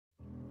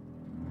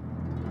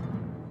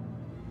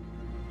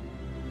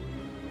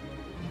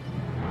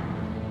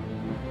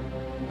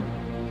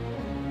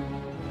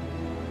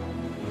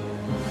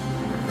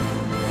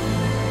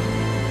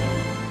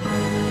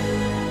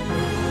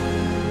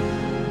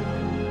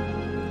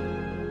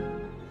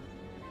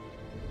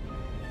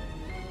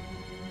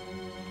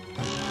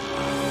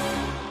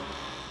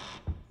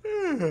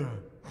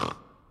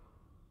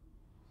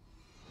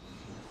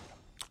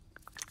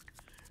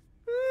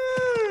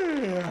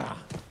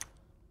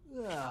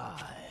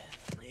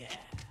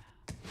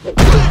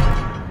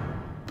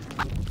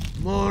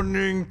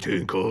Morning,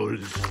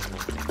 Tinkles.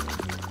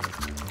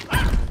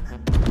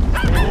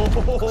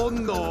 Oh,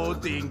 no,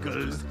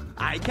 Tinkles.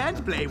 I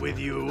can't play with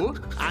you.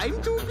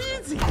 I'm too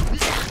busy.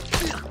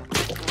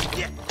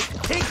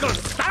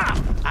 Tinkles, stop!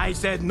 I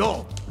said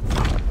no.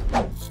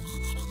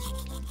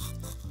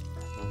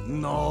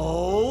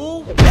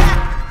 No.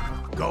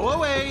 Go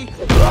away.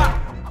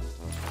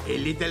 A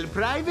little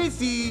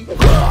privacy.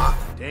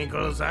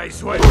 Tinkles, I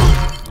swear.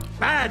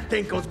 Bad,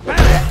 Tinkles,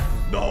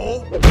 bad.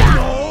 No, no,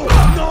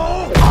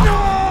 no, no!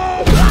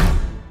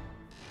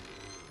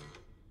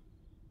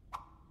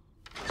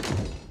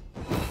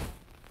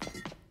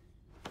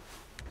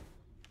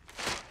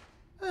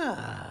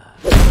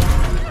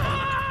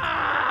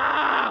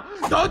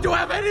 Don't you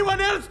have anyone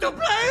else to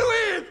play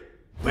with?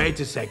 Wait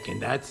a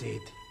second, that's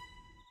it.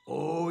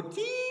 Oh,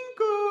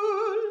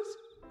 Tinkles,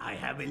 I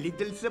have a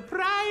little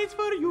surprise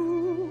for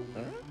you.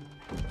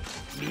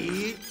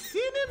 Meet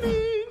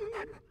Cinnamon.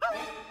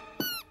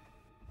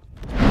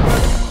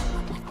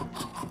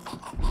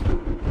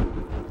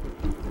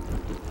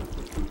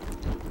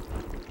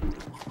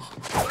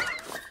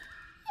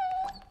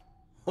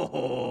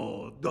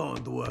 Oh,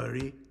 don't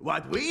worry.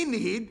 What we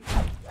need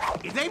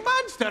is a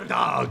monster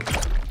dog.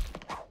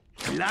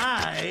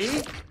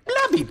 Like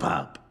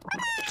Lollipop.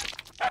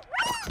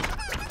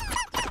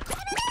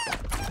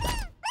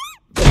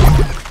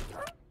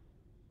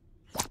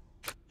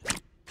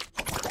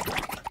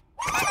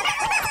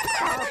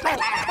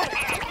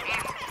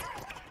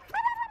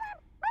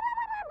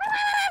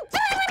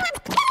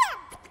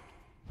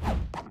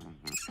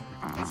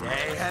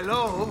 Say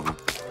hello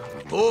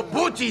to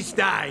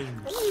Butchestein.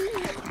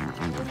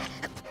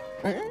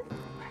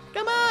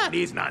 Come on,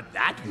 he's not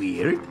that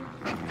weird.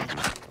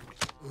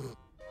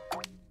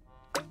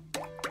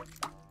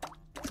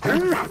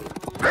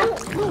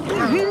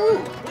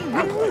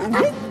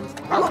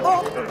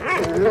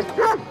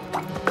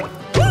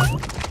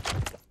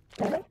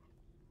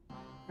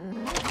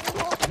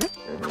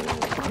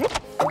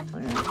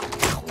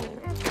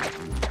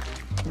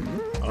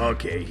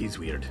 Okay, he's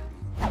weird.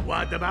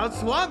 What about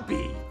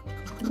Swampy?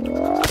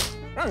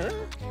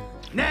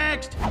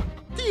 Next,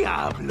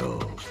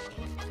 Diablo.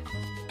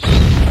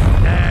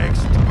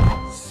 Next,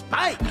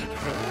 Spike.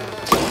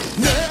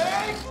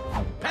 Next,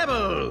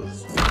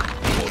 Pebbles.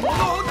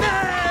 Oh,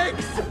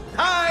 next,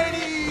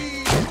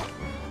 Tiny.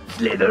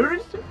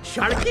 Slithers,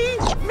 Sharky,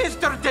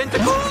 Mr.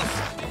 Tentacles.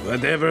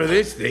 Whatever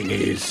this thing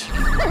is.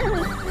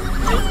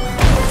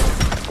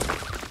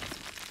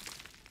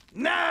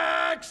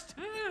 Next.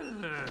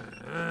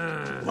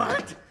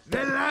 What?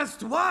 The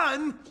last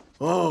one?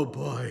 Oh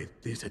boy,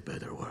 this had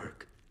better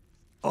work.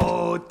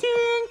 Oh,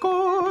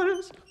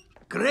 Tinkles!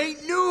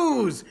 Great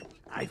news!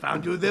 I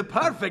found you the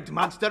perfect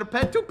monster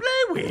pet to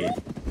play with.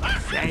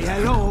 Say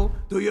hello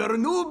to your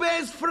new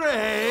best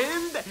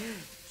friend,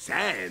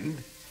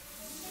 Sand.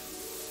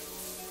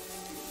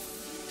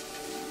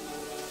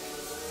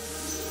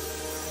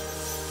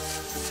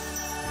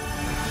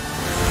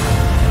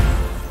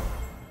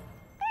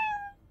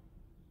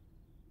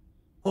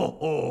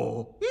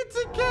 Oh, it's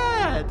a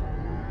cat!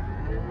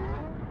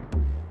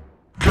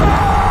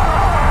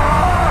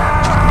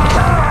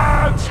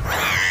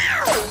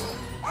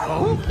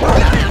 Oh?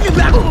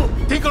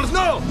 Tinkles,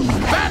 no!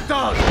 Bad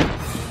dog!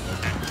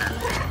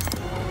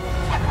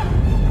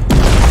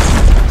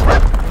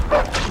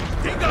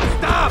 Tinkles,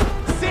 stop!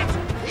 Sit!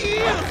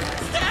 Heel!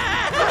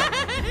 Stay!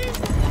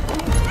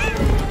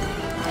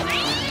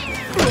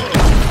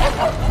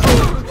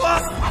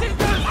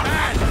 Tinkles,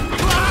 bad!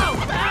 Wow,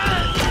 bad!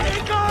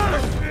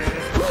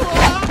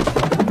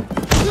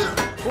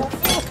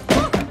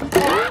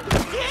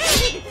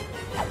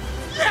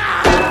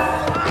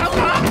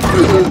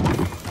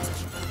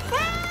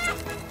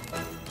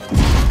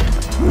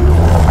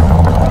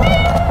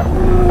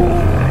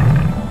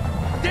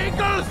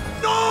 Tinkles,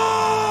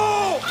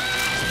 no!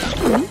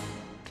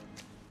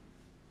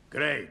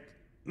 Great.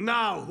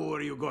 Now who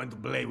are you going to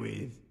play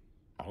with?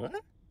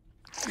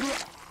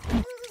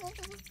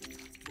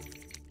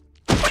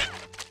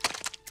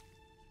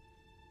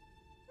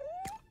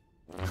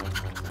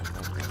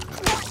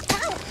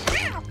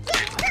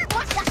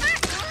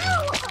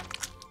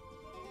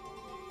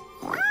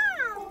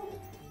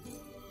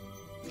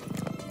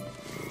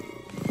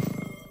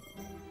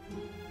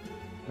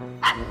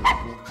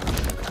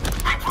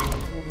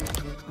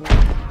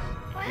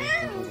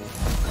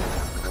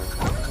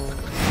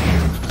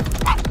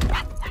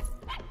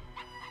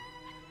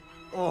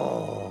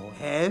 Oh,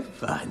 have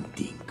fun,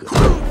 Tinkles.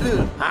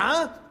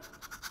 Huh?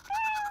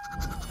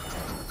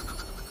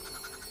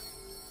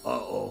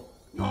 Uh-oh.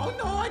 No,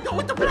 I don't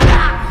want to play!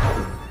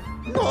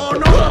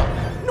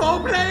 No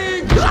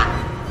playing!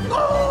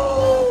 No!